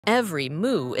Every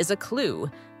moo is a clue.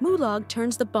 MooLogue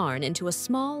turns the barn into a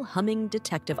small, humming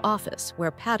detective office where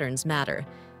patterns matter.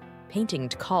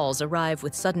 Pain-tinged calls arrive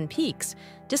with sudden peaks.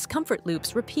 Discomfort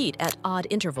loops repeat at odd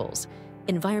intervals.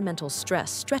 Environmental stress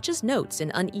stretches notes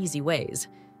in uneasy ways.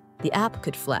 The app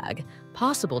could flag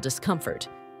possible discomfort.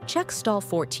 Check stall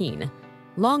 14,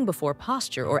 long before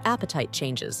posture or appetite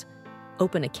changes.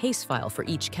 Open a case file for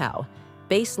each cow.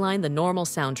 Baseline the normal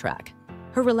soundtrack.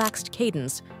 Her relaxed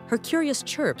cadence, her curious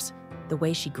chirps, the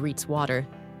way she greets water.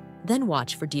 Then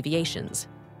watch for deviations.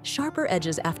 Sharper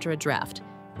edges after a draft.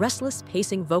 Restless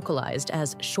pacing vocalized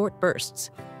as short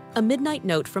bursts. A midnight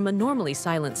note from a normally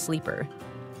silent sleeper.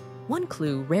 One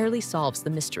clue rarely solves the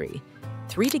mystery.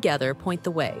 3 together point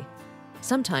the way.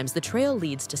 Sometimes the trail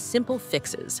leads to simple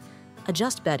fixes.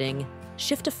 Adjust bedding,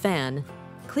 shift a fan,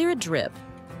 clear a drip,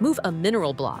 move a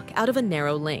mineral block out of a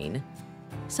narrow lane.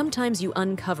 Sometimes you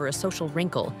uncover a social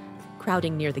wrinkle,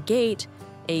 crowding near the gate,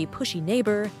 a pushy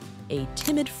neighbor, a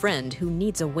timid friend who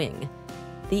needs a wing.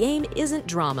 The aim isn't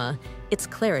drama, it's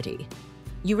clarity.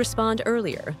 You respond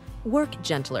earlier, work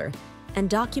gentler, and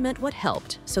document what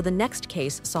helped so the next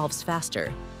case solves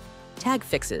faster. Tag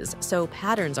fixes so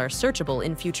patterns are searchable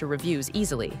in future reviews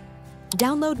easily.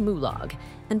 Download MooLogue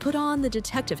and put on the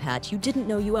detective hat you didn't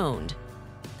know you owned.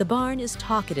 The barn is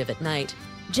talkative at night,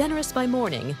 generous by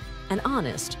morning, and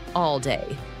honest all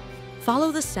day.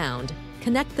 Follow the sound,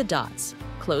 connect the dots,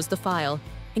 close the file,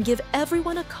 and give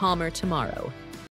everyone a calmer tomorrow.